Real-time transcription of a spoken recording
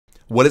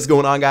What is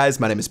going on, guys?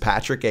 My name is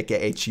Patrick,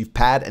 aka Chief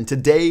Pad, and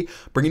today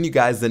bringing you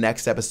guys the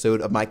next episode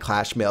of my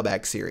Clash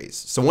Mailbag series.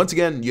 So once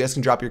again, you guys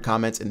can drop your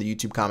comments in the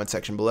YouTube comment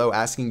section below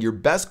asking your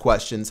best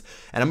questions,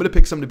 and I'm going to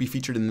pick some to be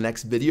featured in the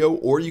next video,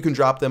 or you can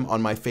drop them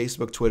on my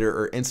Facebook, Twitter,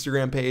 or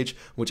Instagram page,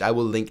 which I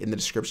will link in the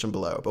description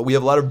below. But we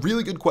have a lot of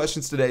really good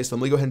questions today, so I'm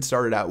going to go ahead and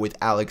start it out with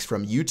Alex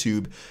from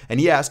YouTube,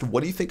 and he asked,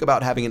 what do you think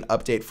about having an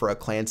update for a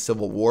clan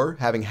civil war,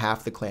 having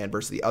half the clan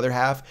versus the other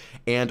half,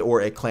 and or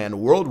a clan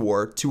world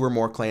war, 2 or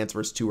more clans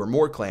versus 2 or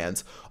more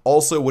clans?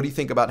 Also, what do you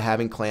think about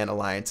having clan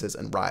alliances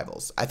and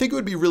rivals? I think it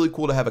would be really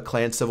cool to have a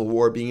clan civil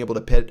war, being able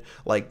to pit,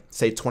 like,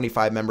 say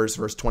 25 members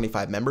versus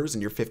 25 members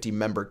in your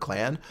 50-member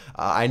clan.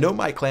 I know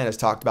my clan has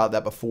talked about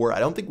that before. I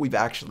don't think we've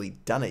actually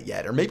done it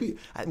yet, or maybe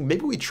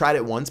we tried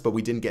it once, but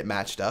we didn't get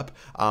matched up.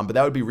 But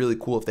that would be really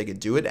cool if they could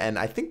do it, and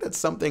I think that's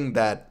something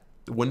that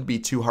wouldn't be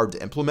too hard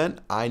to implement.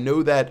 I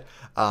know that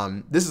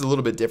this is a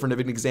little bit different of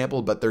an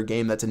example, but their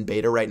game that's in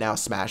beta right now,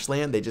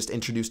 Smashland, they just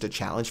introduced a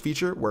challenge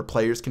feature where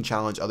players can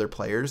challenge other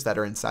players that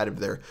are inside of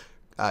their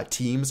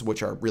teams,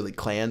 which are really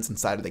clans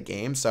inside of the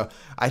game. So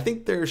I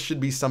think there should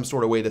be some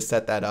sort of way to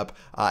set that up.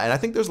 And I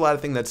think there's a lot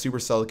of things that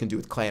Supercell can do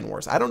with clan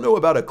wars. I don't know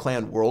about a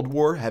clan world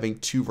war, having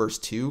 2 versus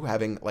 2,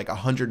 having like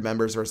 100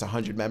 members versus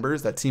 100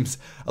 members. That seems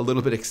a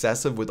little bit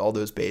excessive with all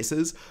those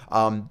bases.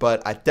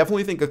 But I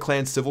definitely think a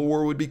clan civil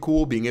war would be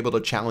cool. Being able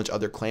to challenge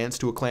other clans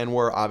to a clan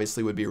war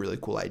obviously would be a really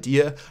cool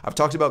idea. I've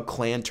talked about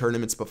clan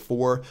tournaments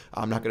before.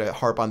 I'm not going to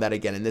harp on that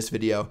again in this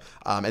video.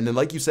 And then,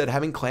 like you said,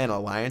 having clan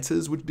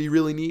alliances would be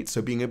really neat.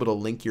 So being able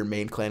to link your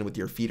main clan with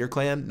your feeder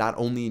clan, not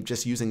only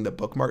just using the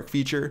bookmark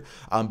feature,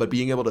 but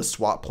being able to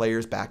swap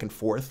players back and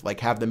forth, like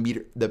have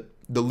the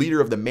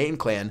leader of the main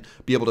clan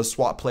be able to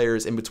swap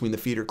players in between the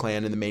feeder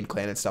clan and the main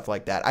clan and stuff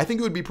like that. I think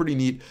it would be pretty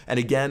neat. And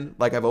again,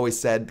 like I've always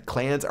said,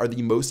 clans are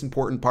the most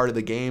important part of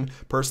the game.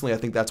 Personally, I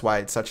think that's why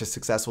it's such a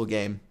successful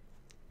game.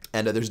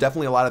 And there's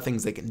definitely a lot of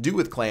things they can do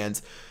with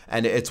clans.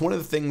 And it's one of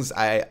the things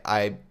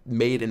I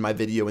made in my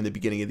video in the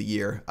beginning of the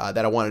year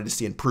that I wanted to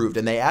see improved.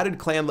 And they added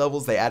clan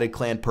levels, they added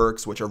clan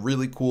perks, which are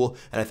really cool.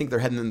 And I think they're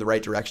heading in the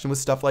right direction with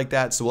stuff like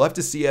that. So we'll have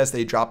to see as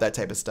they drop that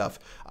type of stuff.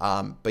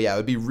 But yeah, it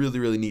would be really,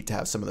 really neat to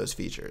have some of those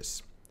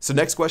features. So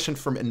next question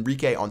from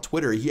Enrique on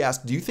Twitter. He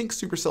asked, do you think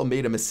Supercell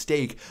made a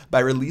mistake by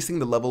releasing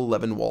the level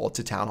 11 wall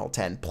to Town Hall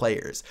 10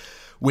 players?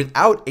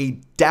 Without a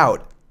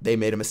doubt, they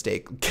made a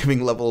mistake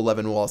giving level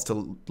 11 walls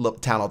to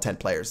Town Hall 10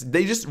 players.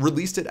 They just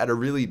released it at a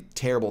really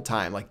terrible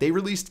time. Like, they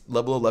released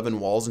level 11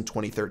 walls in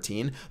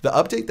 2013. The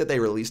update that they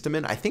released them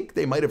in, I think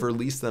they might have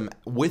released them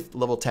with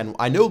level 10.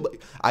 I know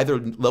either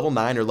level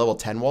 9 or level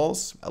 10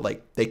 walls,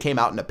 like, they came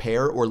out in a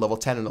pair, or level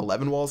 10 and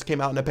 11 walls came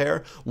out in a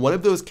pair. One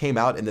of those came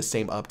out in the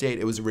same update.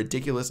 It was a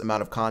ridiculous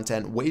amount of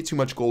content, way too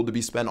much gold to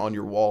be spent on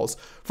your walls.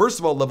 First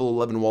of all, level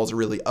 11 walls are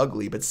really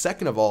ugly, but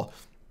second of all,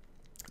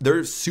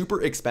 they're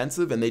super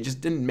expensive, and they just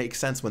didn't make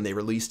sense when they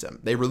released them.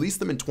 They released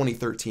them in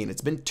 2013.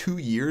 It's been 2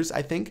 years,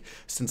 I think,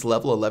 since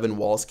level 11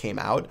 walls came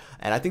out,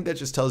 and I think that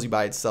just tells you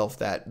by itself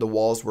that the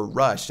walls were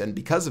rushed, and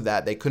because of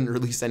that, they couldn't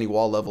release any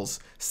wall levels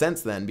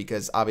since then,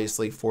 because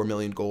obviously 4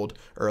 million gold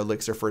or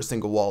elixir for a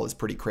single wall is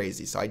pretty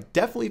crazy. So I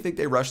definitely think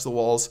they rushed the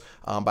walls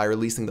by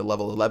releasing the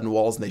level 11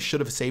 walls, and they should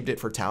have saved it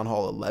for Town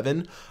Hall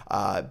 11.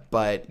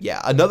 But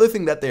yeah, another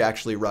thing that they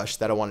actually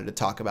rushed that I wanted to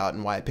talk about,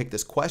 and why I picked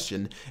this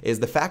question,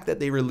 is the fact that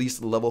they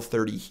released level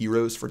 30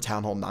 heroes for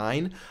Town Hall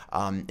 9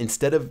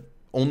 instead of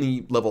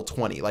only level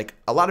 20. Like,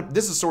 a lot of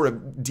this is sort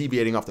of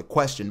deviating off the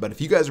question, but if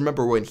you guys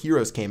remember when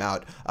heroes came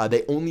out,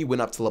 they only went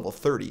up to level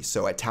 30.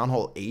 So at Town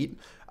Hall 8,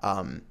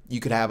 you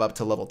could have up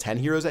to level 10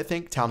 heroes, I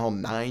think. Town Hall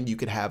 9, you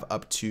could have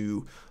up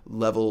to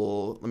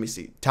level, let me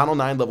see, Town Hall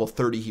 9, level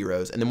 30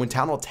 heroes. And then when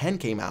Town Hall 10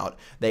 came out,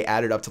 they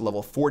added up to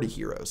level 40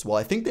 heroes. Well,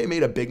 I think they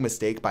made a big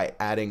mistake by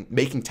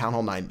making Town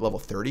Hall 9 level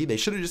 30. They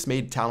should have just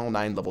made Town Hall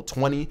 9 level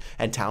 20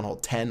 and Town Hall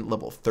 10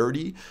 level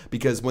 30,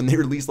 because when they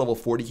released level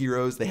 40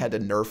 heroes, they had to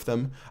nerf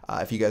them.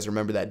 If you guys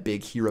remember that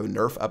big hero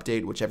nerf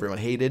update, which everyone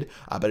hated,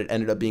 but it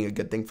ended up being a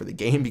good thing for the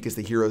game because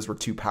the heroes were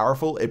too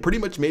powerful. It pretty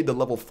much made the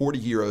level 40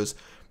 heroes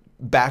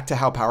back to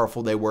how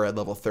powerful they were at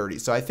level 30.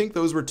 So I think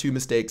those were 2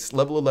 mistakes,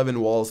 level 11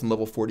 walls and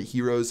level 40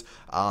 heroes,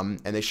 and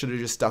they should have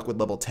just stuck with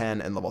level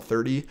 10 and level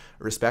 30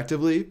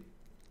 respectively.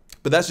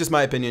 But that's just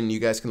my opinion. You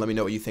guys can let me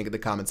know what you think in the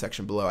comment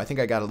section below. I think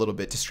I got a little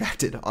bit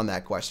distracted on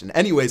that question.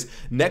 Anyways,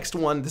 next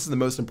one. This is the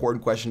most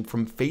important question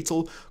from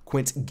Fatal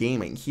Quint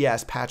Gaming. He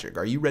asked, Patrick,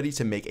 are you ready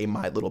to make a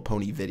My Little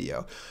Pony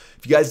video?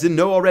 If you guys didn't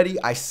know already,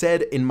 I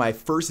said in my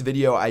first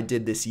video I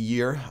did this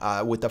year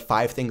with the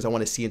 5 things I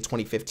want to see in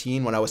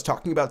 2015, when I was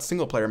talking about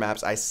single player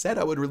maps, I said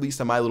I would release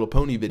a My Little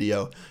Pony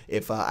video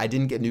if I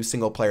didn't get new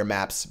single player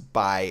maps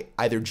by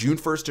either June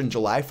 1st and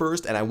July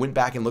 1st, and I went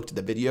back and looked at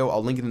the video.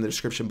 I'll link it in the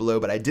description below,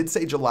 but I did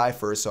say July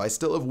 1st, so I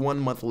still have 1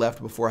 month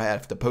left before I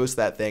have to post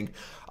that thing.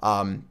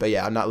 But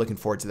yeah, I'm not looking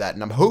forward to that.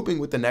 And I'm hoping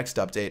with the next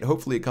update,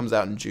 hopefully it comes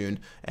out in June,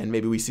 and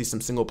maybe we see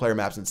some single player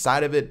maps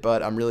inside of it,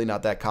 but I'm really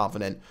not that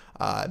confident.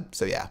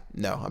 So yeah,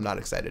 no, I'm not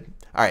excited.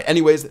 All right,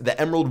 anyways, the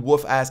Emerald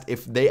Wolf asked,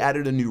 if they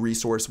added a new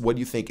resource, what do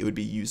you think it would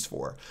be used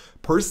for?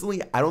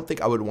 Personally, I don't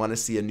think I would want to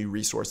see a new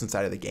resource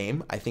inside of the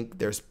game. I think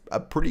there's a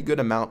pretty good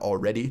amount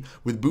already.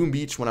 With Boom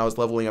Beach, when I was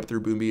leveling up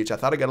through Boom Beach, I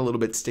thought I got a little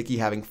bit sticky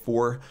having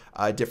 4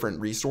 different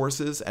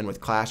resources, and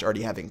with Clash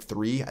already having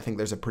 3, I think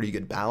there's a pretty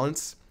good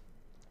balance.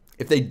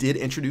 If they did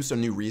introduce a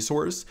new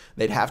resource,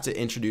 they'd have to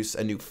introduce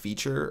a new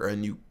feature or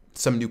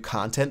some new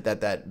content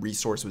that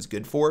resource was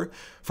good for.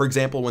 For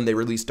example, when they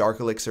released Dark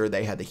Elixir,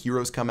 they had the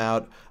heroes come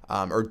out,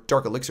 or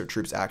Dark Elixir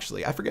troops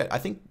actually. I forget. I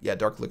think, yeah,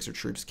 Dark Elixir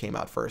troops came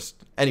out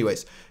first.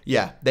 Anyways,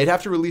 yeah, they'd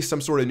have to release some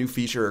sort of new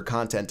feature or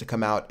content to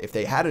come out if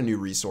they had a new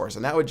resource,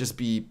 and that would just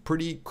be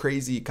pretty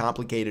crazy,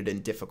 complicated,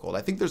 and difficult.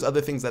 I think there's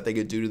other things that they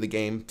could do to the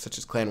game, such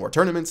as clan war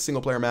tournaments,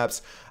 single player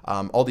maps,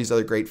 all these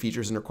other great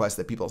features and requests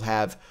that people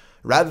have,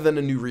 rather than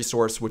a new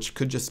resource, which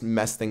could just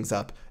mess things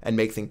up and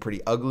make things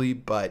pretty ugly.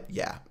 But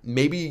yeah,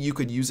 maybe you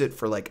could use it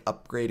for like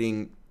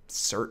upgrading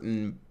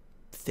certain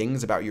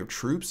things about your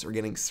troops or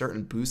getting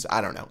certain boosts.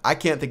 I don't know. I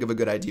can't think of a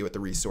good idea with the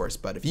resource,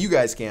 but if you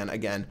guys can,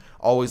 again,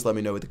 always let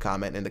me know with the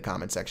comment in the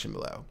comment section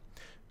below.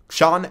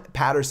 Sean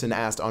Patterson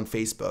asked on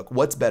Facebook,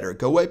 what's better,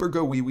 Go Wipe or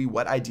Go Wee Wee?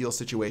 What ideal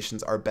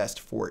situations are best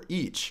for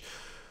each?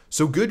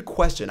 So good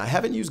question. I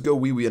haven't used Go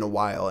Wee Wee in a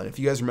while, and if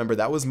you guys remember,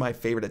 that was my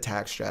favorite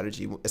attack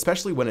strategy,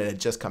 especially when it had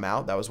just come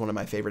out. That was one of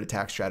my favorite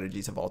attack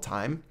strategies of all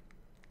time.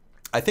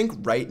 I think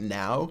right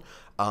now,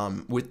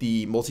 with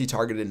the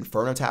multi-targeted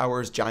Inferno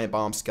Towers, Giant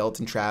Bombs,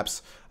 Skeleton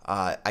Traps,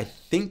 I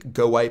think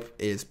Go Wipe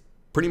is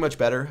pretty much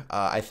better.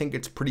 I think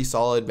it's pretty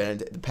solid, but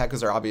the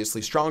P.E.K.K.A.s are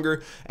obviously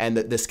stronger, and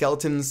the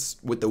skeletons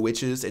with the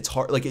witches, it's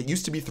hard. Like, it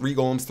used to be 3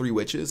 golems, 3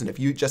 witches, and if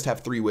you just have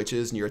 3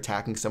 witches and you're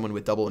attacking someone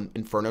with double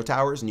Inferno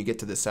Towers and you get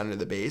to the center of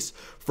the base,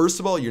 first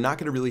of all, you're not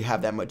going to really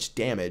have that much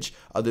damage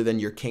other than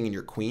your king and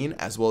your queen,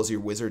 as well as your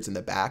wizards in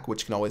the back,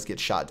 which can always get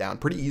shot down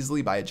pretty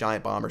easily by a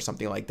giant bomb or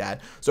something like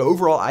that. So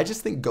overall, I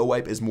just think Go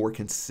Wipe is more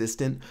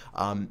consistent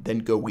than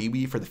Go Wee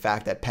Wee, for the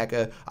fact that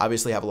P.E.K.K.A.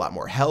 obviously have a lot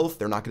more health.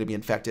 They're not going to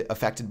be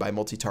affected by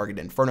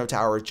multi-targeted Inferno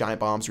Towers. Giant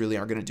Bombs really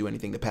aren't going to do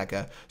anything to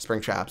P.E.K.K.A.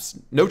 Spring Traps,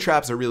 no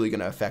traps are really going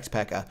to affect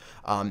P.E.K.K.A.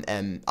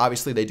 And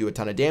obviously they do a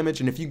ton of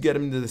damage, and if you get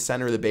them to the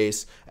center of the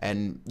base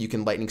and you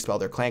can lightning spell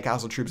their clan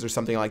castle troops or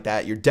something like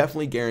that, you're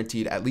definitely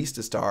guaranteed at least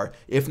a star,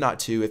 if not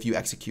 2, if you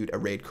execute a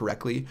raid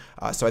correctly.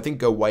 So I think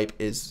Go Wipe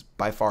is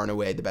by far and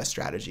away the best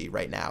strategy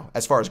right now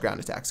as far as ground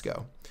attacks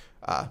go.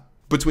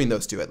 Between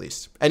those two, at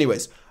least.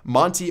 Anyways,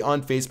 Monty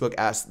on Facebook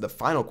asked the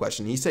final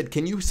question. He said,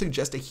 can you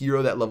suggest a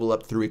hero that level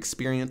up through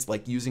experience,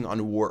 like using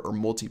on war or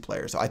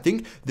multiplayer? So I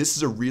think this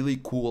is a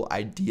really cool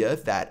idea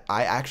that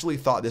I actually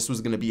thought this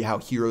was going to be how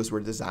heroes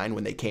were designed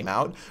when they came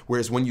out.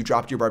 Whereas when you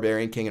dropped your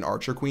Barbarian King and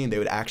Archer Queen, they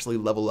would actually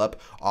level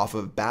up off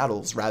of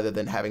battles rather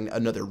than having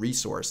another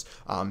resource.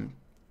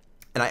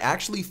 And I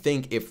actually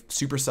think if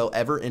Supercell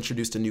ever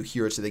introduced a new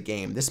hero to the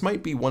game, this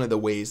might be one of the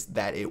ways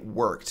that it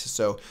worked.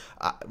 So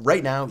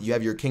right now you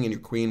have your king and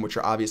your queen, which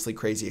are obviously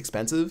crazy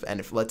expensive.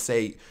 And if, let's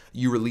say,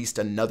 you released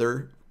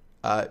another,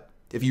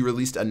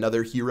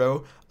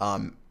 hero,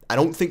 I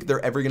don't think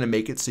they're ever going to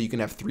make it so you can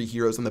have 3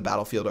 heroes on the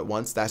battlefield at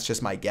once. That's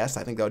just my guess.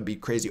 I think that would be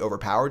crazy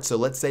overpowered. So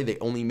let's say they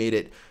only made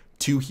it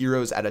 2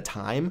 heroes at a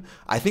time.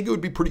 I think it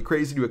would be pretty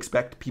crazy to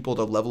expect people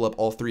to level up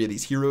all 3 of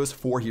these heroes,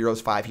 4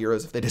 heroes, 5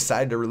 heroes, if they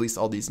decided to release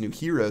all these new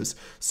heroes.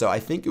 So I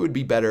think it would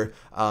be better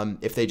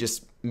if they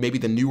just, maybe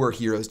the newer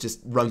heroes just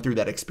run through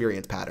that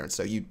experience pattern.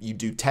 So you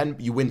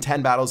win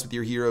 10 battles with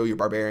your hero, your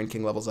Barbarian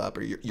King levels up,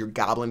 or your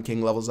Goblin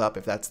King levels up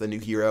if that's the new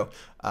hero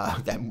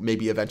that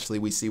maybe eventually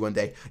we see one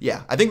day.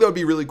 Yeah, I think that would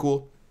be really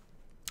cool.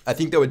 I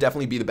think that would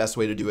definitely be the best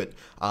way to do it.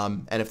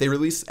 And if they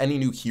release any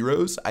new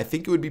heroes, I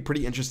think it would be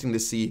pretty interesting to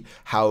see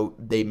how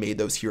they made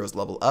those heroes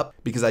level up,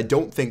 because I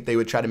don't think they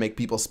would try to make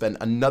people spend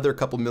another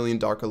couple million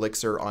Dark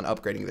Elixir on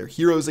upgrading their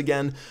heroes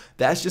again.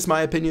 That's just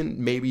my opinion.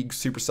 Maybe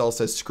Supercell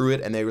says screw it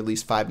and they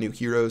release 5 new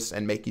heroes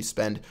and make you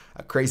spend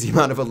a crazy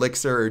amount of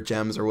Elixir or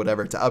gems or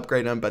whatever to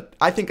upgrade them. But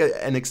I think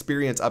an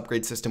experience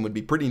upgrade system would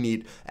be pretty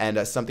neat,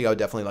 and something I would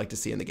definitely like to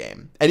see in the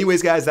game.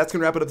 Anyways, guys, that's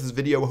going to wrap it up this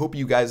video. I hope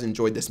you guys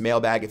enjoyed this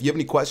mailbag. If you have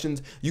any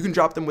questions, you can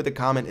drop them with a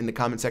comment in the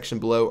comment section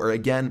below, or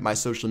again, my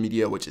social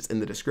media, which is in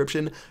the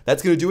description.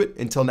 That's going to do it.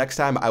 Until next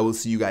time, I will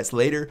see you guys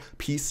later.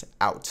 Peace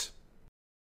out.